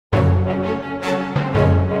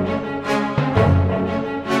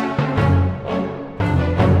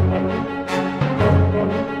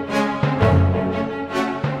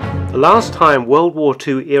The last time World War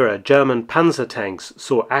II-era German Panzer tanks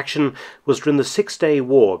saw action was during the Six-Day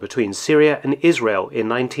War between Syria and Israel in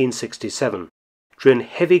 1967, during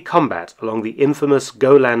heavy combat along the infamous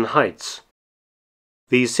Golan Heights.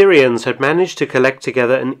 The Syrians had managed to collect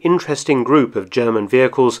together an interesting group of German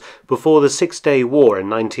vehicles before the Six-Day War in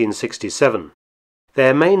 1967.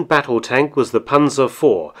 Their main battle tank was the Panzer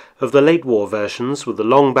IV of the late war versions with the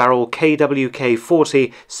long-barrel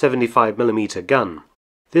KWK-40 75mm gun.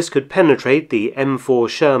 This could penetrate the M4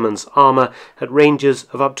 Sherman's armour at ranges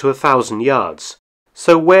of up to 1,000 yards.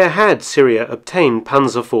 So where had Syria obtained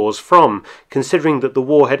Panzer IVs from, considering that the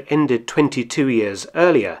war had ended 22 years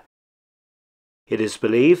earlier? It is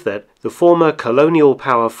believed that the former colonial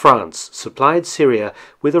power France supplied Syria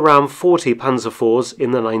with around 40 Panzer IVs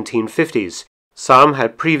in the 1950s. Some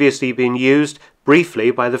had previously been used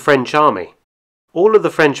briefly by the French army. All of the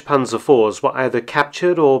French Panzer IVs were either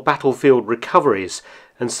captured or battlefield recoveries,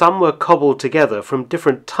 and some were cobbled together from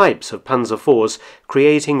different types of Panzer IVs,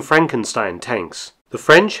 creating Frankenstein tanks. The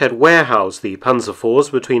French had warehoused the Panzer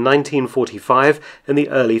IVs between 1945 and the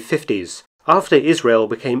early 50s. After Israel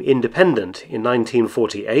became independent in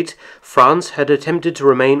 1948, France had attempted to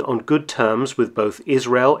remain on good terms with both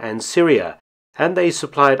Israel and Syria, and they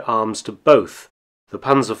supplied arms to both. The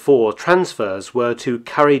Panzer IV transfers were to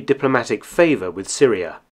curry diplomatic favour with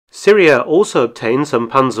Syria. Syria also obtained some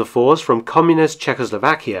Panzer IVs from communist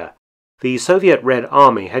Czechoslovakia. The Soviet Red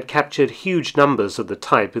Army had captured huge numbers of the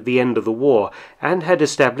type at the end of the war and had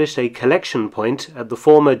established a collection point at the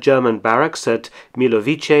former German barracks at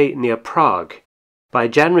Milovice near Prague. By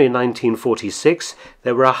January 1946,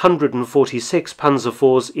 there were 146 Panzer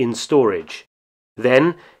IVs in storage.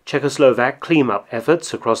 Then, Czechoslovak clean-up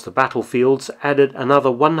efforts across the battlefields added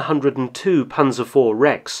another 102 Panzer IV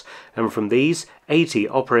wrecks, and from these, 80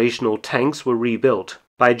 operational tanks were rebuilt.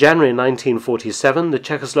 By January 1947, the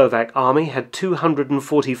Czechoslovak army had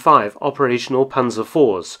 245 operational Panzer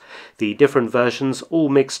IVs, the different versions all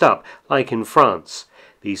mixed up, like in France.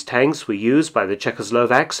 These tanks were used by the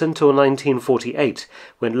Czechoslovaks until 1948,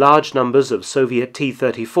 when large numbers of Soviet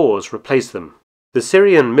T-34s replaced them. The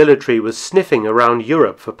Syrian military was sniffing around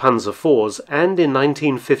Europe for Panzer IVs, and in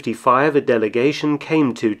 1955 a delegation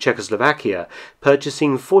came to Czechoslovakia,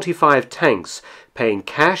 purchasing 45 tanks, paying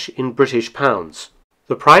cash in British pounds.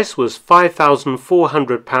 The price was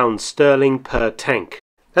 £5,400 sterling per tank.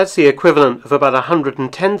 That's the equivalent of about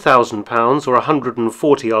 £110,000 or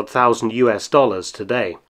 140,000 US dollars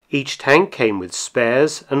today. Each tank came with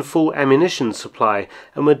spares and full ammunition supply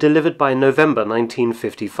and were delivered by November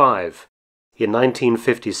 1955. In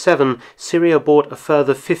 1957, Syria bought a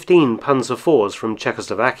further 15 Panzer IVs from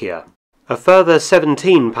Czechoslovakia. A further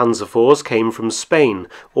 17 Panzer IVs came from Spain,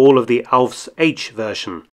 all of the Alf's H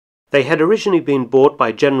version. They had originally been bought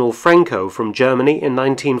by General Franco from Germany in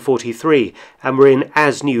 1943 and were in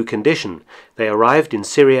as-new condition. They arrived in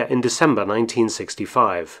Syria in December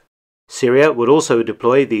 1965. Syria would also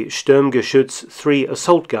deploy the Sturmgeschütz 3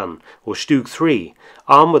 assault gun, or Stug 3,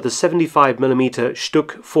 armed with a 75mm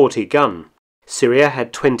Stück 40 gun. Syria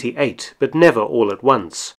had 28, but never all at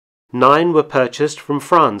once. 9 were purchased from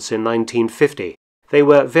France in 1950. They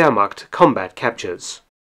were Wehrmacht combat captures.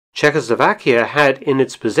 Czechoslovakia had in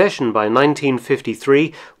its possession by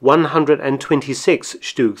 1953 126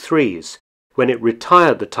 Stug 3s, when it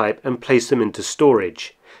retired the type and placed them into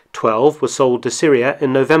storage. 12 were sold to Syria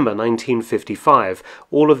in November 1955,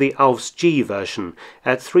 all of the Alf's G version,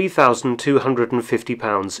 at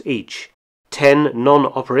 £3,250 each. 10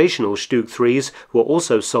 non-operational Stug 3s were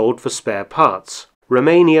also sold for spare parts.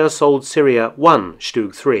 Romania sold Syria 1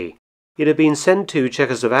 Stug 3. It had been sent to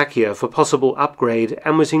Czechoslovakia for possible upgrade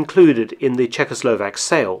and was included in the Czechoslovak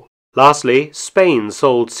sale. Lastly, Spain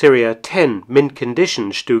sold Syria 10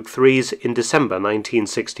 mint-condition Stug 3s in December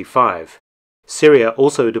 1965. Syria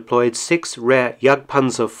also deployed 6 rare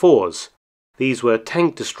Jagdpanzer IVs. These were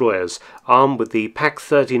tank destroyers armed with the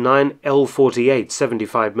PaK-39 L-48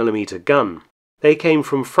 75mm gun. They came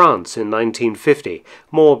from France in 1950,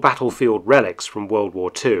 more battlefield relics from World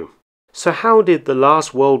War II. So how did the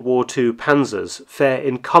last World War II Panzers fare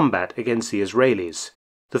in combat against the Israelis?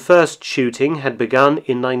 The first shooting had begun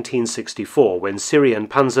in 1964 when Syrian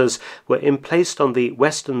Panzers were emplaced on the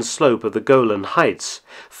western slope of the Golan Heights,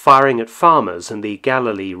 firing at farmers in the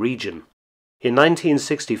Galilee region. In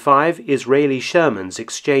 1965, Israeli Shermans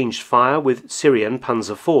exchanged fire with Syrian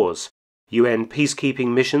Panzer IVs. UN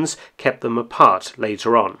peacekeeping missions kept them apart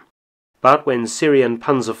later on. But when Syrian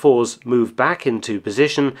Panzer IVs moved back into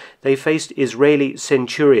position, they faced Israeli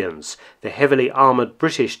Centurions, the heavily armoured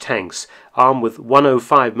British tanks armed with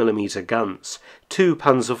 105mm guns. 2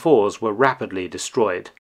 Panzer IVs were rapidly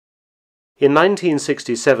destroyed. In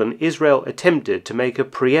 1967, Israel attempted to make a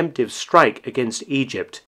preemptive strike against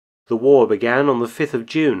Egypt. The war began on the 5th of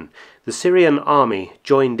June. The Syrian army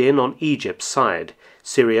joined in on Egypt's side.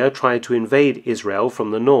 Syria tried to invade Israel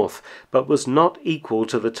from the north, but was not equal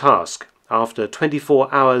to the task. After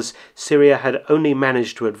 24 hours, Syria had only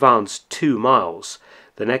managed to advance 2 miles.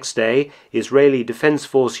 The next day, Israeli Defense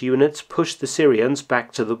Force units pushed the Syrians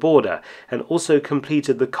back to the border and also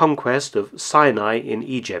completed the conquest of Sinai in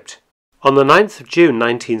Egypt. On the 9th of June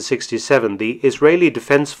 1967, the Israeli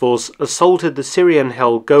Defense Force assaulted the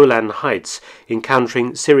Syrian-held Golan Heights,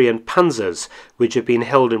 encountering Syrian Panzers, which had been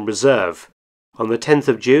held in reserve. On the 10th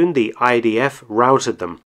of June, the IDF routed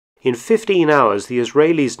them. In 15 hours, the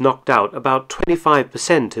Israelis knocked out about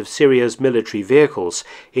 25% of Syria's military vehicles,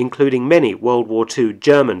 including many World War II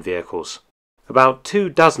German vehicles. About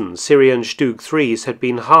 24 Syrian Stug 3s had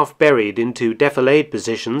been half buried into defilade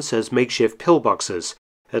positions as makeshift pillboxes.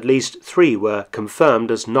 At least 3 were confirmed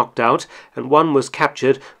as knocked out, and 1 was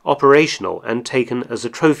captured, operational, and taken as a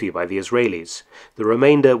trophy by the Israelis. The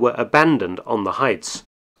remainder were abandoned on the heights.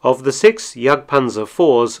 Of the 6 Jagdpanzer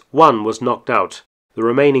IVs, 1 was knocked out. The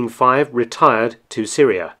remaining 5 retired to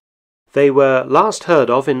Syria. They were last heard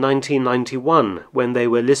of in 1991, when they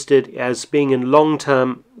were listed as being in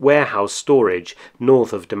long-term warehouse storage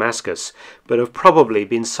north of Damascus, but have probably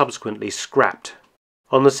been subsequently scrapped.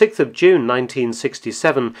 On the 6th of June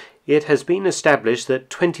 1967, it has been established that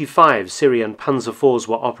 25 Syrian Panzer IVs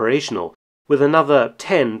were operational, with another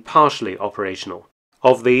 10 partially operational.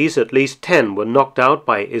 Of these, at least 10 were knocked out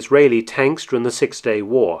by Israeli tanks during the Six-Day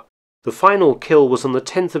War. The final kill was on the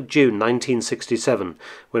 10th of June 1967,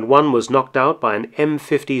 when 1 was knocked out by an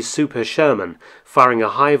M50 Super Sherman, firing a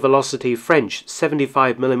high-velocity French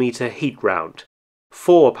 75mm heat round.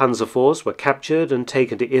 4 Panzer IVs were captured and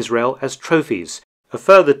taken to Israel as trophies. A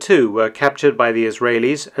further 2 were captured by the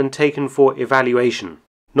Israelis and taken for evaluation.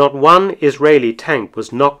 Not 1 Israeli tank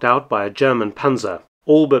was knocked out by a German Panzer.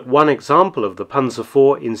 All but 1 example of the Panzer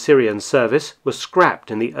IV in Syrian service was scrapped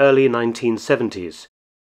in the early 1970s.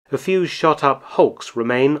 A few shot-up Hulks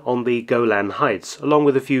remain on the Golan Heights, along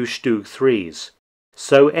with a few Stug 3s.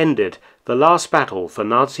 So ended the last battle for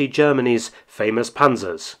Nazi Germany's famous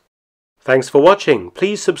Panzers. Thanks for watching.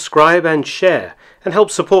 Please subscribe and share, and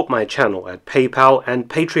help support my channel at PayPal and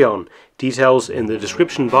Patreon. Details in the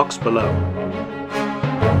description box below.